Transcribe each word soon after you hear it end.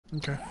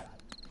Okay.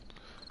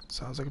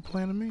 Sounds like a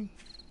plan to me.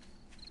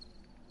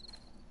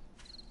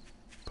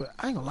 But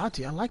I ain't gonna lie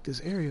to you, I like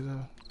this area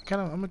though.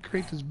 I'm gonna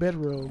create this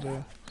bedroll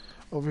though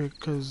over here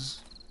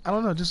because I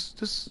don't know,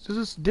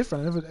 just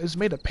different. It's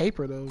made of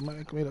paper though,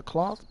 made of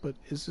cloth, but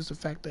it's just the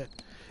fact that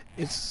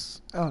I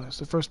don't know, it's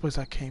the first place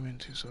I came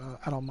into, so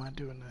I don't mind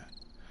doing that.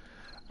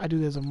 I do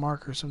that as a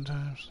marker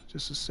sometimes,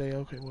 just to say,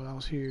 okay, well I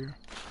was here.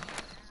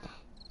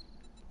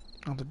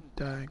 I don't have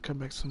to die and come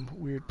back to some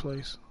weird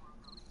place.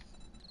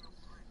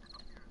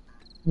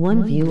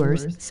 One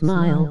viewers,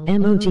 smile,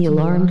 emoji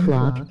alarm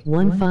clock,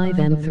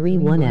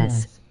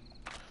 15M31S.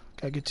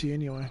 Gotta get to you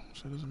anyway,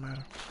 so it doesn't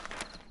matter.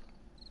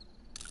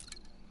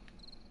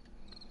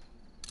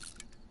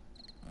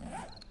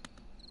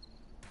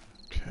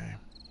 Okay.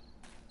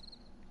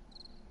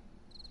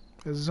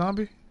 There's a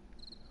zombie?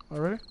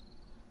 Already?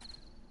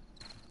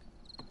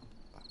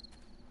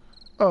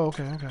 Oh,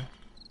 okay, okay.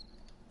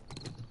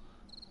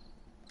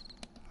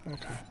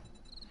 Okay.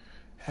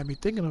 Had me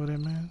thinking of that,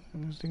 man.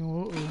 I was thinking,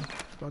 uh-oh,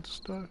 it's about to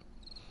start.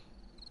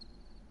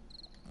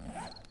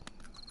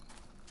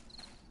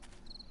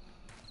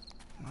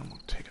 I'm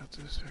gonna take out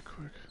this real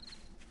quick.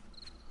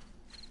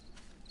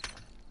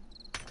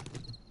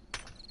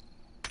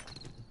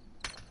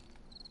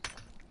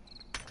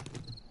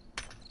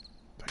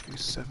 Like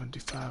these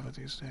 75 of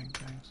these dang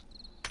things.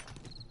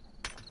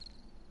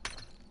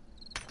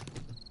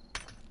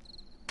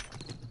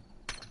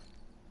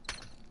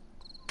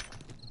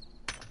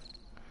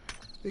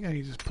 I think I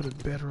need to just put a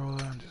bedroll on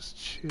and just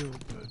chill,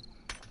 but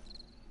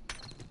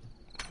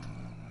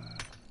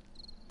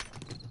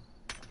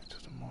till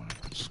the morning.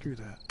 But screw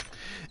that.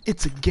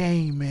 It's a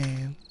game,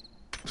 man.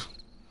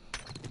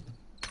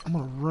 I'm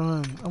gonna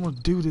run. I'm gonna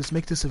do this.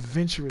 Make this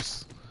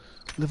adventurous.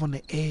 Live on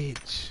the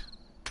edge.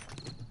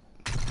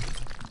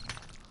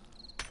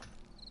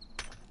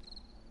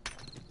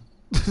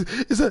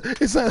 it's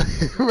a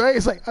right.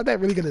 It's like I'm not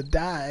really gonna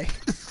die.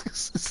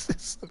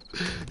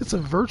 It's a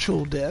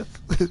virtual death.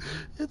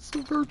 It's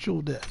a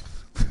virtual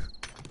death.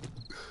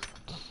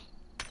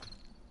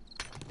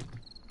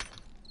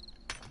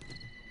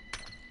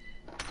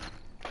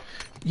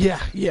 Yeah,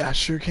 I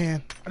sure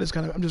can.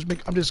 I'm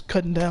just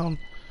cutting down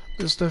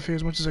this stuff here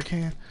as much as I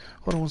can.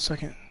 Hold on one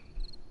second.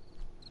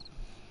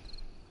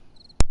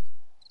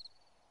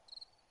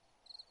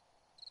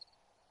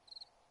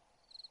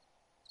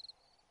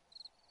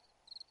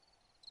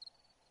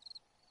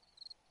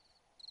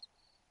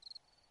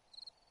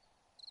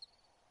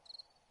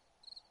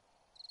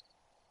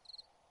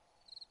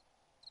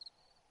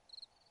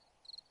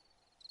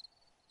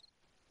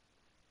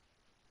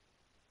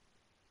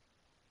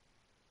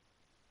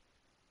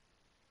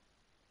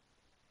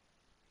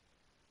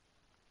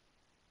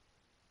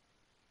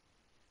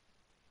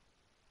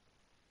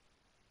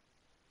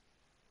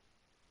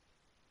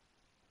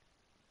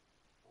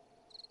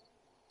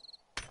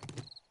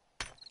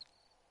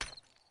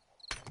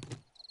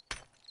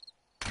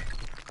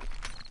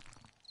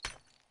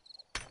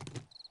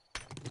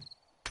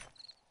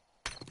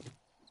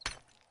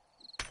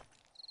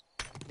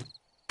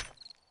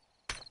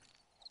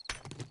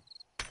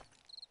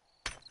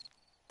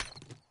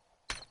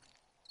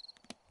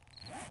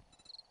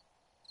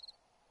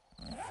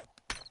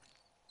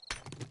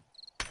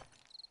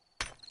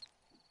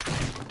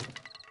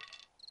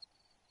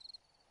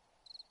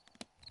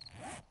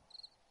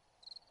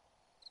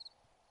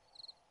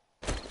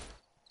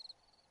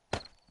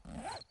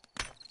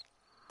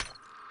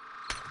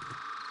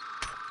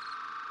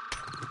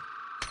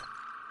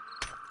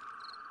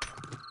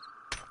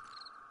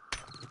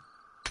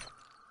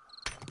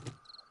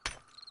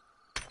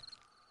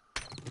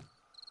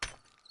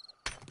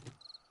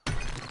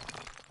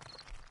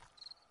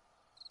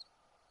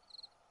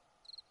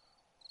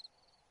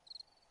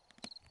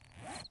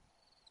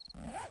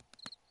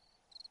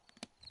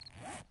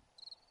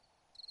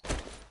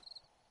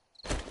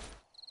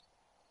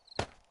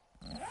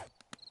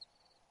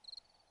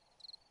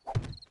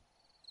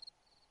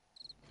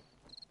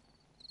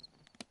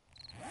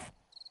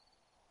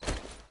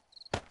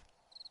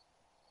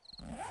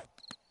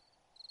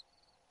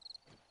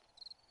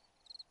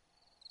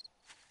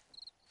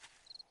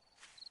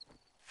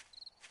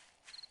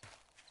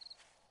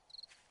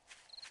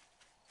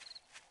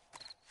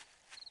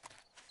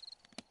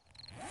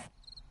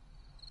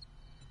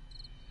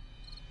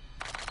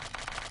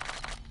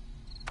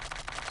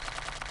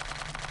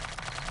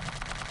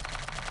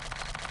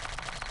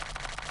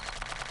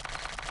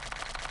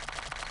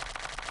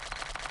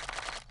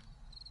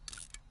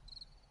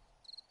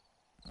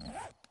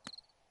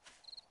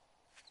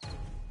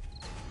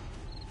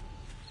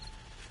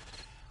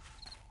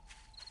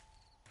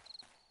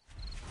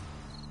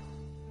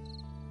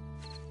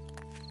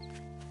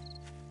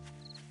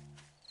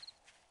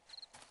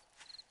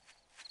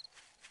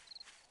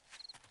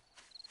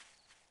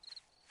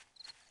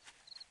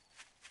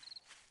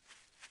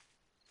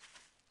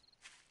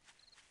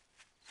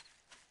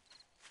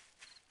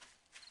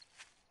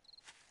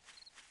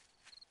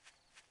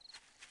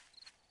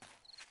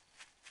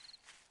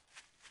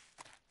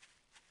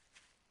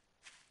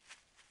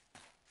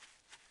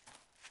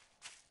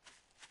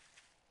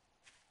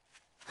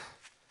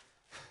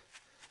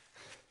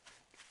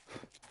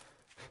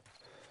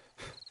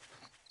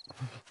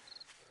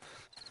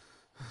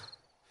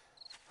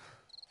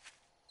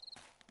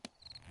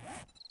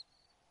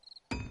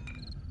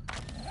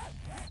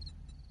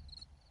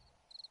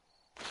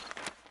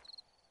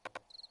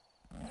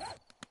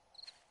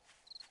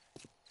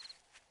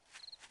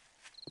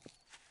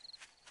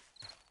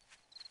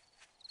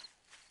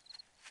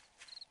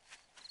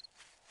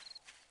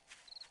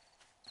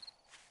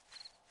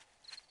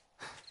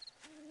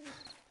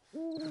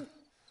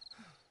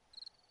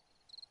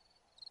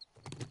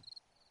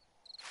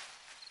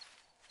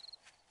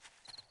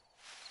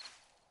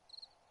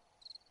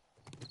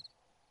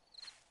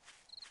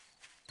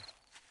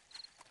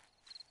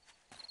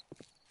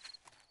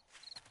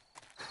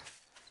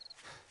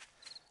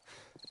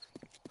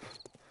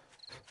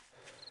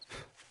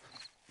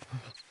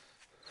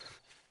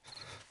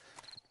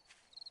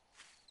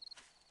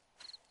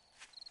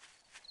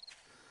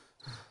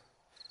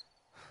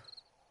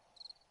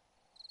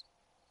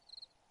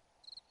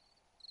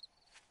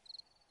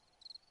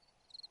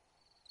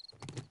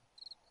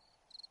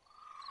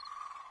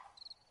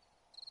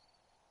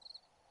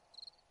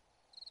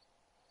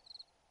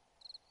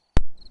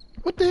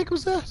 What the heck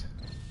was that?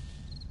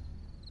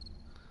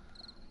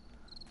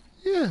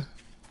 Yeah.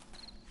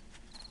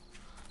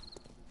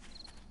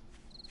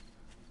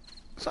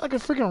 It's like a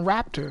freaking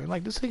raptor.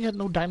 Like, this thing had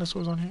no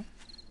dinosaurs on here.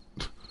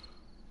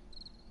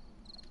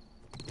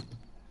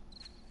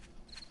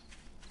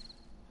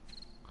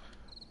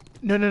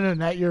 No, no, no,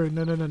 not your,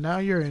 no, no, no, now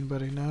you're in,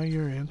 buddy. Now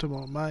you're in. I'm talking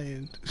about my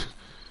end.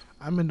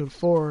 I'm in the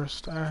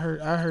forest. I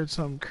heard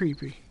something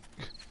creepy.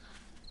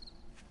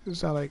 It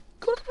sounded like,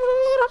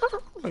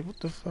 what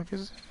the fuck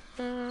is that?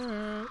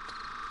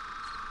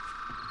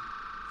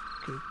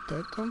 Okay,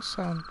 that don't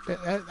sound,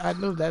 I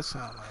know that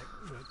sound like,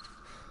 but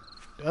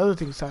the other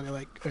thing sounded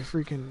like a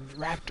freaking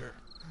raptor.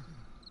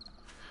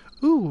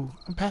 Ooh,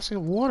 I'm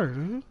passing water,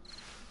 dude.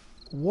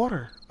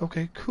 Water.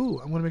 Okay,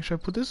 cool. I'm gonna make sure I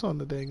put this on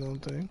the dang on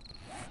thing.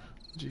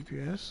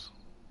 GPS.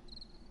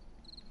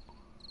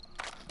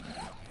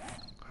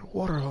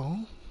 Water hole.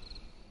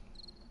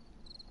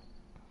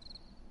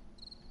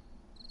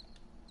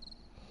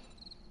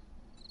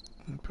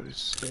 And put a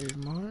save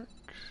mark.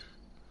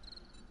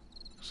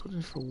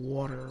 Something for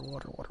water.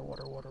 Water.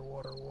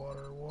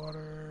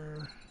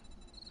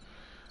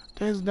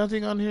 There's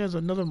nothing on here. There's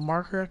another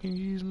marker I can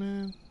use,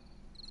 man.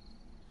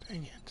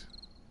 Dang it.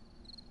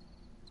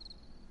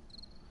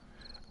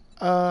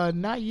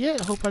 Not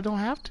yet. Hope I don't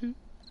have to.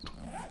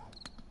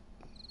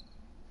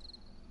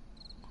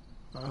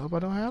 I hope I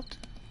don't have to.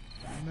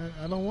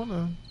 I don't want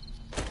to.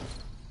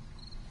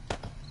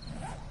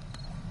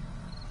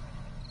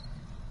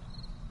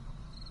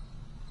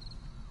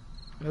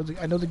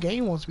 I know the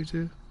game wants me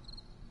to.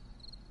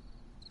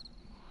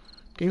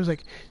 Game's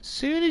like,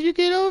 soon as you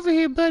get over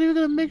here, buddy, we're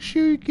gonna make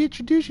sure you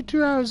introduce you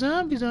to our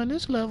zombies on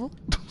this level.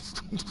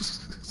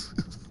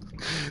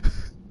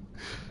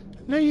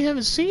 No, you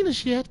haven't seen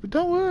us yet, but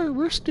don't worry,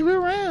 we're still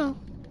around.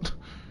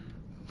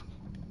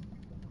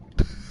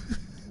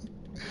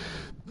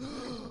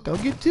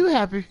 Don't get too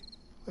happy.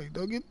 Like,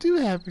 don't get too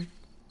happy.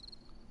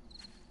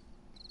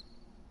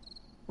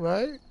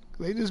 Right?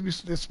 They just be,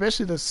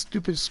 especially the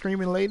stupid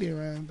screaming lady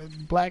around, the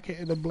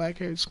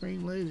black-haired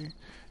screaming lady.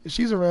 If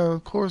she's around,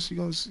 of course,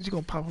 she's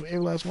gonna pop up every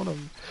last one of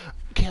them.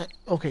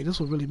 Okay, this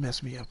will really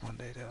mess me up one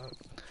day,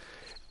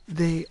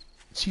 dog.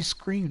 She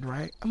screamed,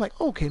 right? I'm like,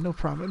 okay, no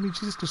problem. I mean,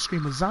 she just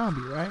scream a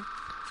zombie, right?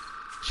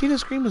 She didn't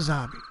scream a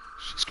zombie.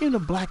 She screamed a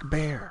black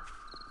bear.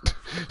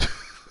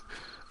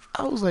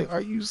 I was like,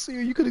 are you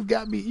serious? You could have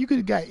got me. You could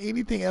have got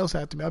anything else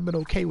after me. I've been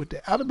okay with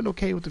that. I'd have been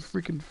okay with the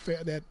freaking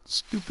that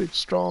stupid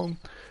strong,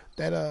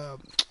 that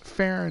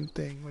Farron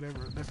thing,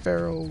 whatever, the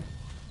Pharaoh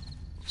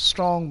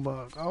strong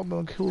bug. I've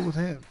been cool with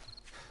him.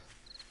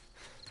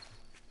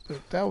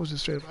 But that was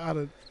just straight up out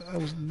of.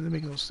 That was didn't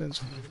make no sense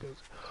for me because.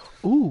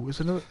 Ooh, it's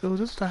another. Oh,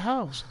 this is the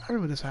house. I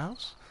remember this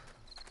house.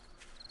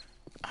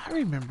 I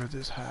remember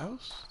this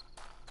house.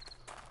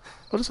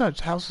 Oh, this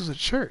house is a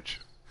church.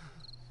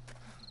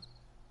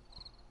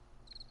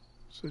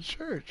 It's a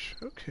church.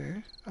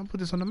 Okay. I'll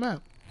put this on the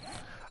map.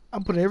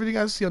 I'm putting everything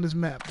I see on this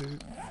map,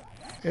 dude.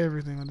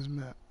 Everything on this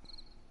map.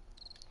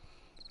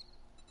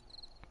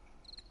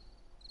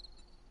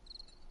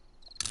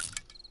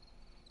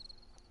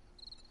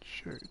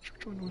 Church.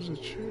 Which one was a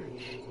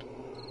church?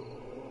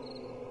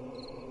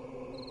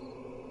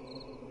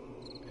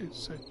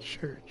 It's a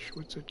church.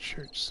 What's a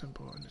church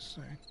symbol on this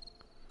thing?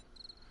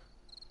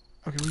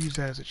 Okay, we'll use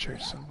that as a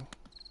church symbol.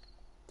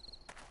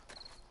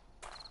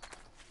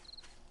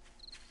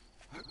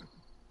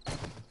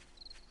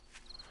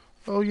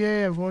 Oh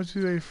yeah, I'm going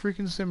to a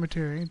freaking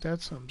cemetery. Ain't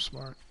that something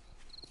smart?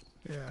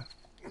 Yeah.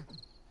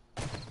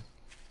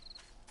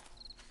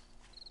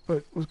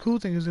 But the cool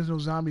thing is there's no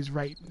zombies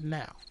right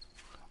now.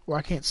 Or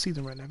I can't see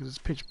them right now because it's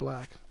pitch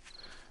black.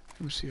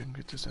 Let me see if I can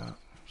get this out.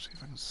 See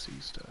if I can see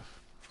stuff.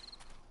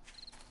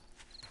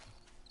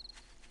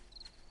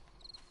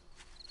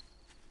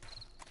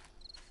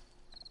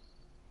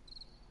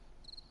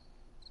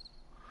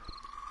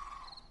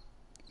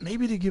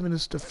 Maybe they're giving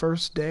us the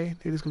first day.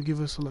 They're just gonna give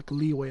us like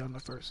leeway on the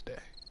first day.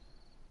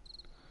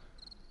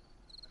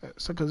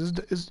 So, cause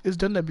it's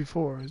done that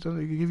before. It's done.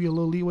 They give you a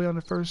little leeway on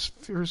the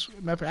first. Matter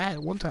of fact, I had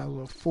one time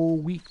a full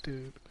week,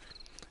 dude,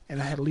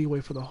 and I had leeway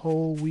for the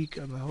whole week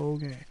on the whole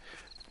game.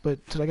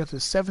 But till I got to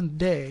the 7th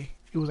day,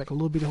 it was like a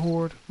little bit of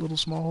horde, little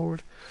small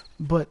horde.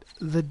 But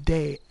the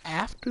day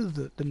after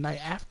the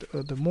night after,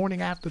 the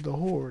morning after the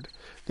horde,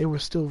 they were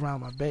still around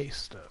my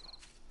base though.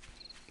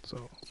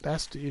 So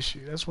that's the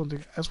issue. That's one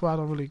thing. That's why I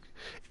don't really.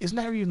 It's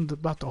not even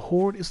about the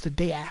horde. It's the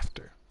day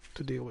after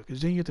to deal with,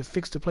 because then you have to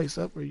fix the place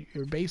up where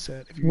your base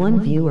at. If you One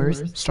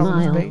viewers,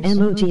 smile,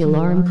 emoji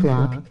alarm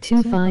clock,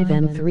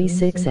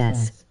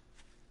 25M36S.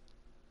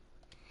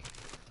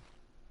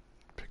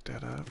 Pick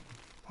that up.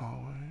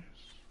 Always.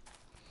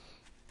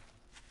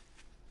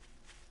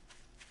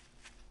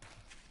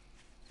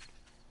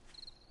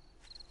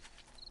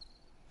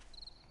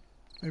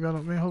 Maybe I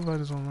don't. Man, hopefully I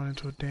just don't run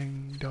into a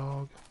dang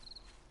dog.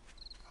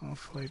 I don't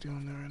feel like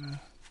doing that right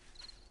now.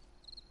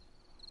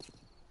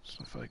 Just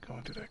don't feel like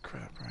going through that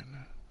crap right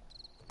now.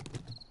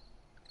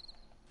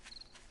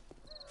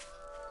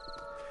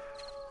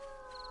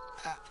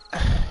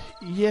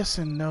 Yes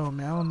and no,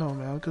 man. I don't know,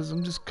 man, because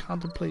I'm just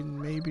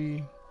contemplating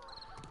maybe.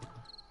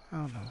 I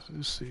don't know.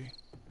 Let's see.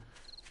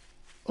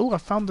 Oh, I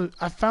found the.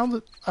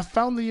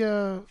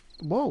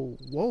 Whoa,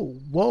 whoa,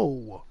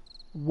 whoa,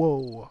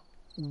 whoa,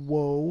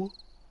 whoa,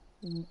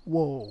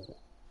 whoa.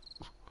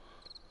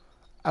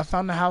 I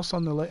found the house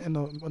on the in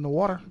the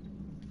water.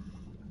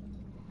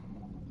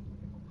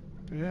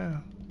 Yeah.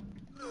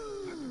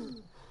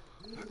 I'm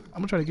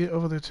gonna try to get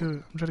over there to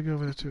it. I'm trying to get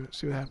over there to it.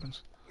 See what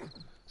happens.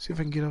 See if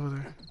I can get over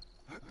there.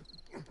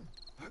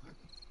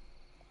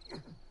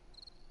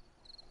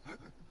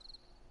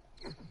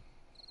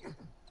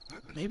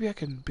 Maybe I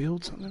can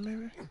build something,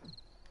 maybe?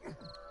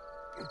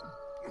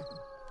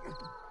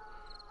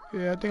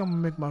 Yeah, I think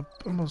I'm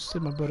gonna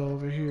sit my butt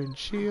over here and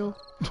chill.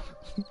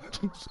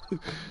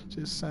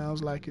 Just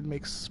sounds like it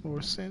makes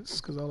more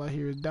sense, because all I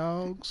hear is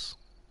dogs.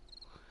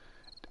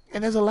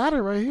 And there's a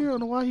ladder right here. I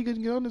don't know why he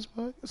couldn't get on this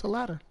mug. It's a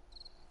ladder.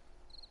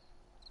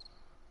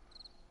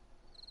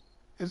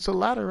 It's a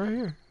ladder right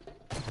here.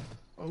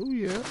 Oh,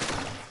 yeah.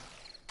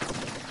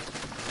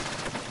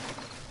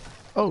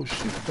 Oh,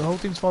 shoot. The whole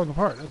thing's falling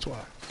apart. That's why.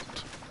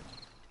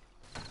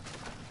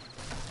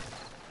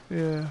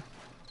 Yeah.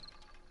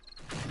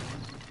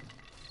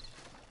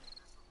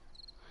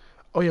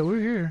 Oh, yeah,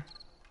 we're here.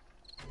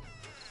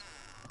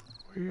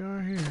 We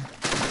are here.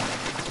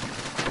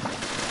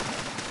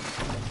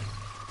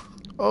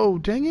 Oh,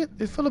 dang it.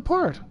 It fell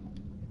apart.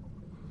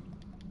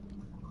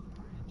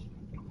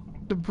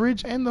 The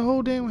bridge and the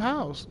whole damn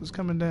house is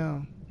coming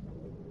down.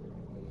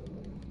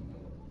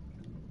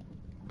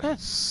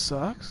 That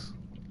sucks.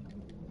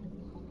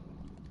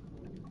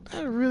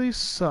 That really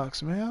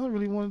sucks, man. I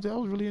really wanted to, I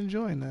was really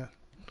enjoying that.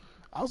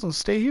 I was gonna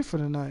stay here for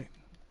the night.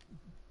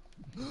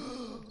 Try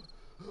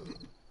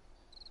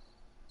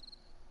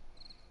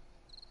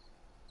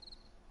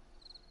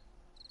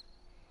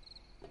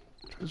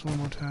this one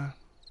more time.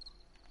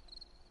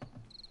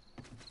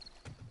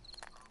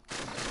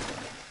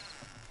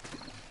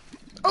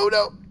 Oh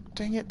no!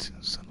 Dang it.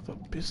 Son of a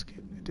biscuit.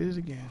 It did it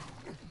again.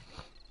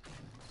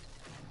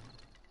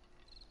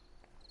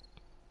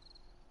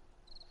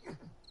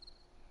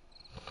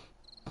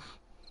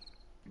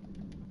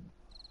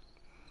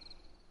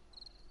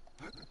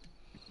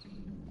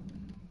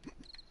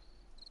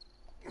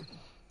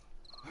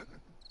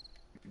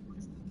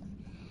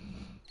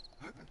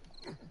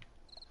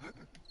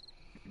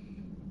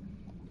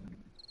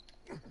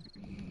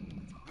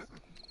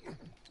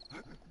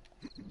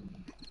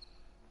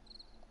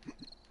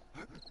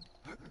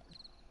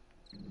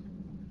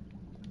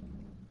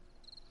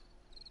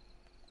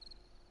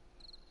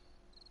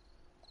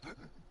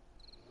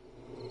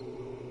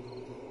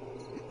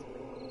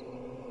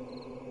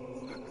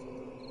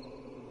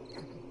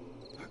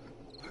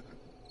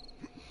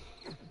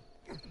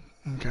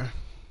 Okay.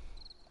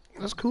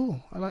 That's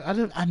cool.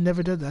 I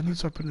never did that. I need to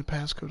start putting a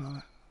passcode on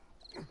it.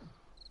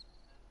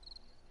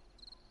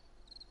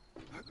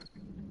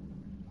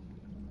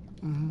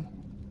 Mm-hmm.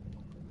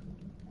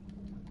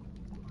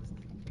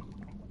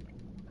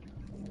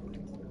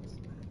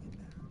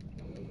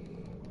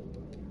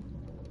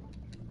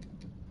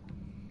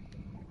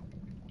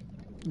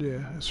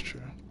 Yeah, that's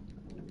true.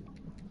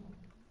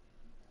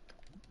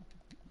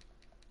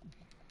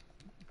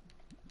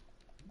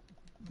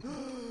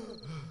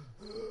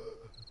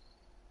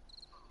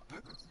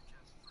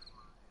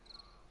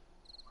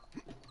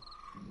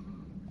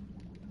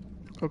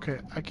 Okay,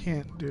 I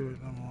can't do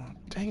it no more.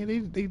 Dang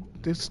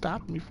it, they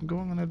stopped me from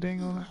going on that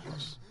dang old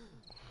house.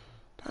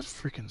 That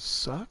freaking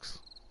sucks.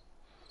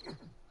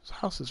 This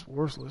house is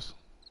worthless.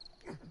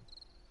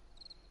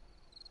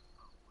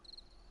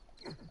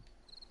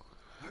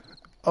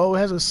 Oh, it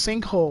has a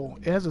sinkhole.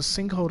 It has a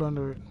sinkhole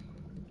under it.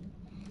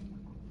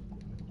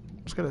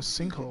 It's got a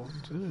sinkhole,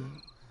 dude.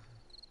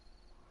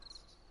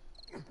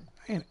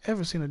 I ain't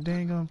ever seen a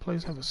dang on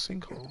place have a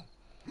sinkhole.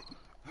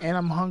 And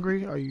I'm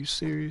hungry. Are you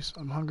serious?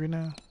 I'm hungry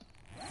now.